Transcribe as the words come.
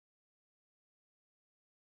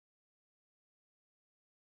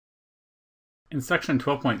In section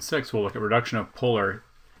 12.6, we'll look at reduction of polar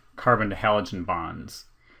carbon to halogen bonds,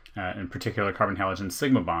 in particular carbon-halogen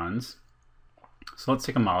sigma bonds. So let's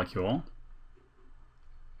take a molecule,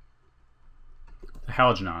 the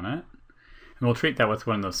halogen on it, and we'll treat that with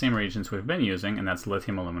one of the same reagents we've been using, and that's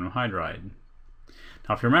lithium aluminum hydride.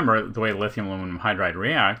 Now if you remember the way lithium aluminum hydride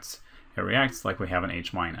reacts, it reacts like we have an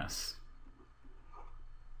H-.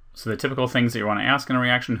 So the typical things that you want to ask in a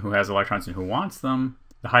reaction: who has electrons and who wants them.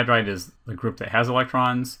 The hydride is the group that has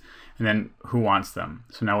electrons, and then who wants them.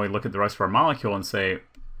 So now we look at the rest of our molecule and say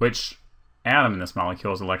which atom in this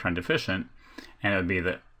molecule is electron deficient, and it would be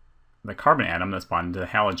the carbon atom that's bonded to the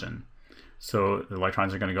halogen. So the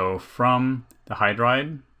electrons are going to go from the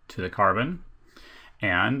hydride to the carbon,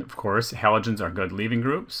 and of course halogens are good leaving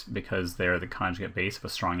groups because they're the conjugate base of a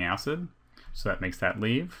strong acid, so that makes that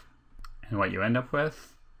leave. And what you end up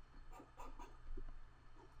with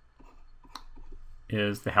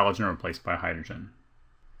is the halogen replaced by hydrogen.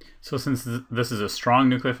 So since this is a strong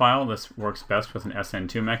nucleophile, this works best with an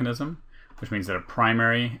SN2 mechanism, which means that a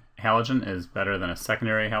primary halogen is better than a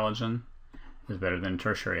secondary halogen, is better than a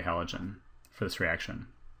tertiary halogen for this reaction.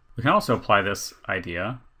 We can also apply this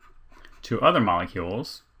idea to other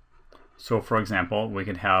molecules. So for example, we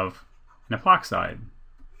could have an epoxide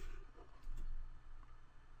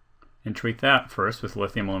and treat that first with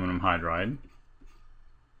lithium aluminum hydride,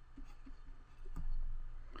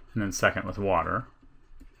 and then second with water.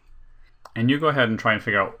 And you go ahead and try and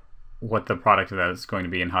figure out what the product of that is going to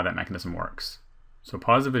be and how that mechanism works. So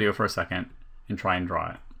pause the video for a second and try and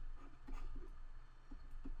draw it.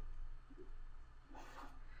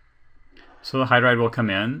 So the hydride will come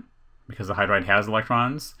in because the hydride has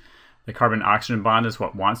electrons. The carbon-oxygen bond is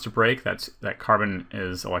what wants to break. That carbon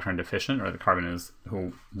is electron deficient, or the carbon is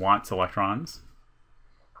who wants electrons.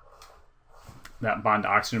 That bond to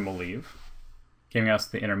oxygen will leave, giving us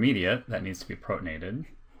the intermediate that needs to be protonated.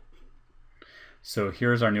 So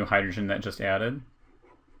here's our new hydrogen that just added.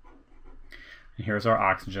 And here's our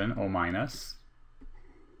oxygen, O-.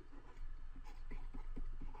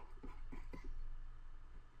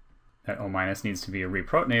 That O- needs to be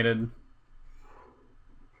reprotonated.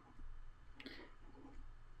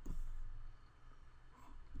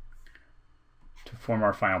 To form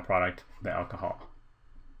our final product, the alcohol.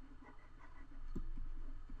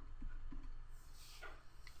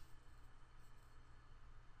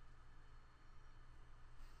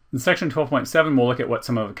 In section 12.7, we'll look at what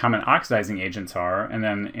some of the common oxidizing agents are, and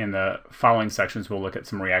then in the following sections, we'll look at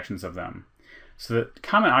some reactions of them. So the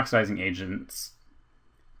common oxidizing agents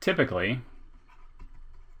typically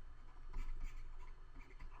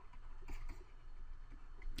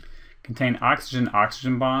contain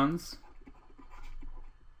oxygen-oxygen bonds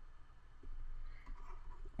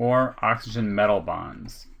or oxygen-metal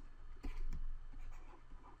bonds.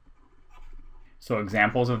 So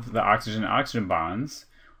examples of the oxygen-oxygen bonds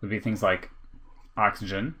would be things like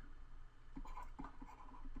oxygen,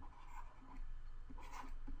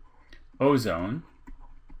 ozone,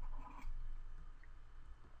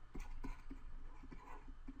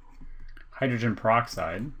 hydrogen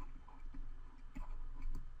peroxide,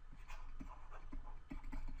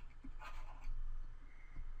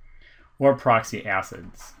 or proxy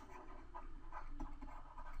acids.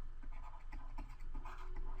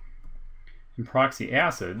 In proxy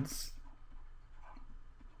acids,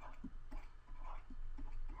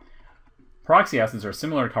 are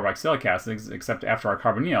similar to carboxylic acids, except after our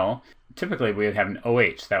carbonyl, typically we would have an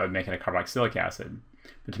OH. That would make it a carboxylic acid.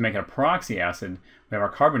 But to make it a peroxy acid, we have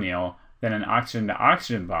our carbonyl, then an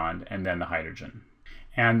oxygen-to-oxygen bond, and then the hydrogen.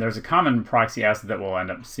 And there's a common proxy acid that we'll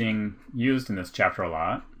end up seeing used in this chapter a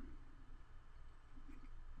lot,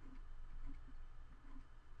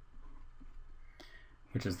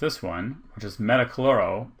 which is this one, which is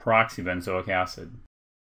metachloroperoxybenzoic acid.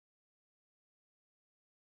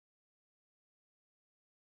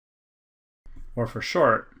 Or for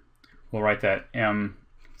short, we'll write that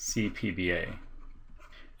MCPBA.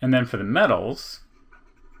 And then for the metals,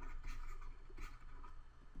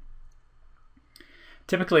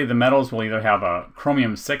 typically the metals will either have a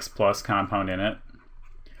chromium 6+ compound in it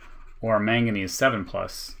or a manganese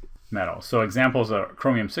 7+ metal. So examples of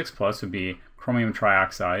chromium 6+ would be chromium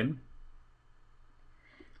trioxide,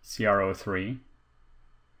 CrO3,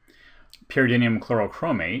 pyridinium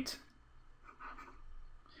chlorochromate,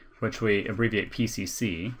 which we abbreviate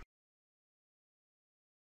PCC.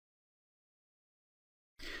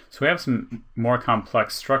 So we have some more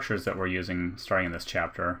complex structures that we're using starting in this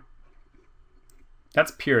chapter.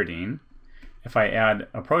 That's pyridine. If I add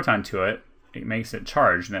a proton to it, it makes it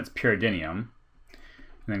charged, and that's pyridinium.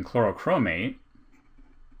 And then chlorochromate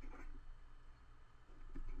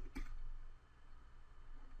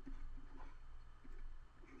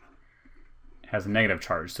has a negative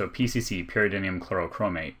charge. So PCC, pyridinium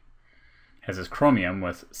chlorochromate, has this chromium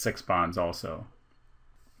with 6 bonds also.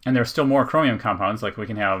 And there are still more chromium compounds, like we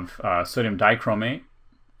can have sodium dichromate,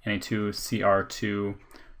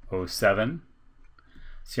 Na2Cr2O7.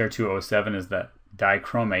 Cr2O7 is the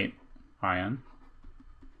dichromate ion.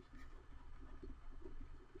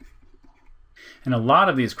 And a lot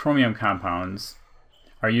of these chromium compounds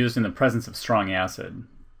are used in the presence of strong acid.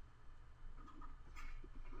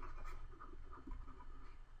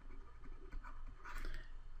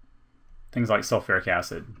 Things like sulfuric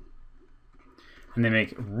acid. And they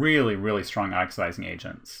make really, really strong oxidizing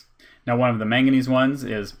agents. Now, one of the manganese ones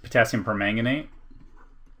is potassium permanganate,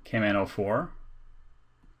 KMnO4.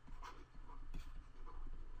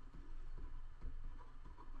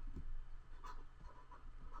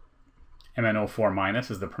 MnO4-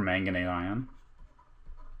 is the permanganate ion.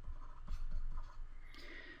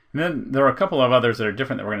 And then there are a couple of others that are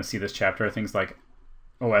different that we're going to see this chapter. Things like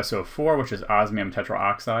OSO4, which is osmium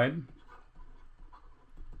tetraoxide.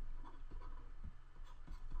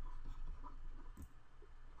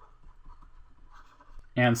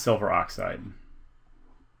 And silver oxide.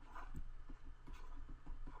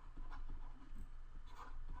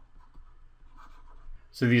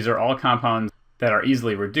 So these are all compounds that are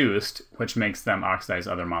easily reduced, which makes them oxidize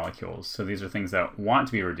other molecules. So these are things that want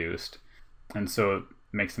to be reduced, and so it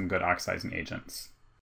makes them good oxidizing agents.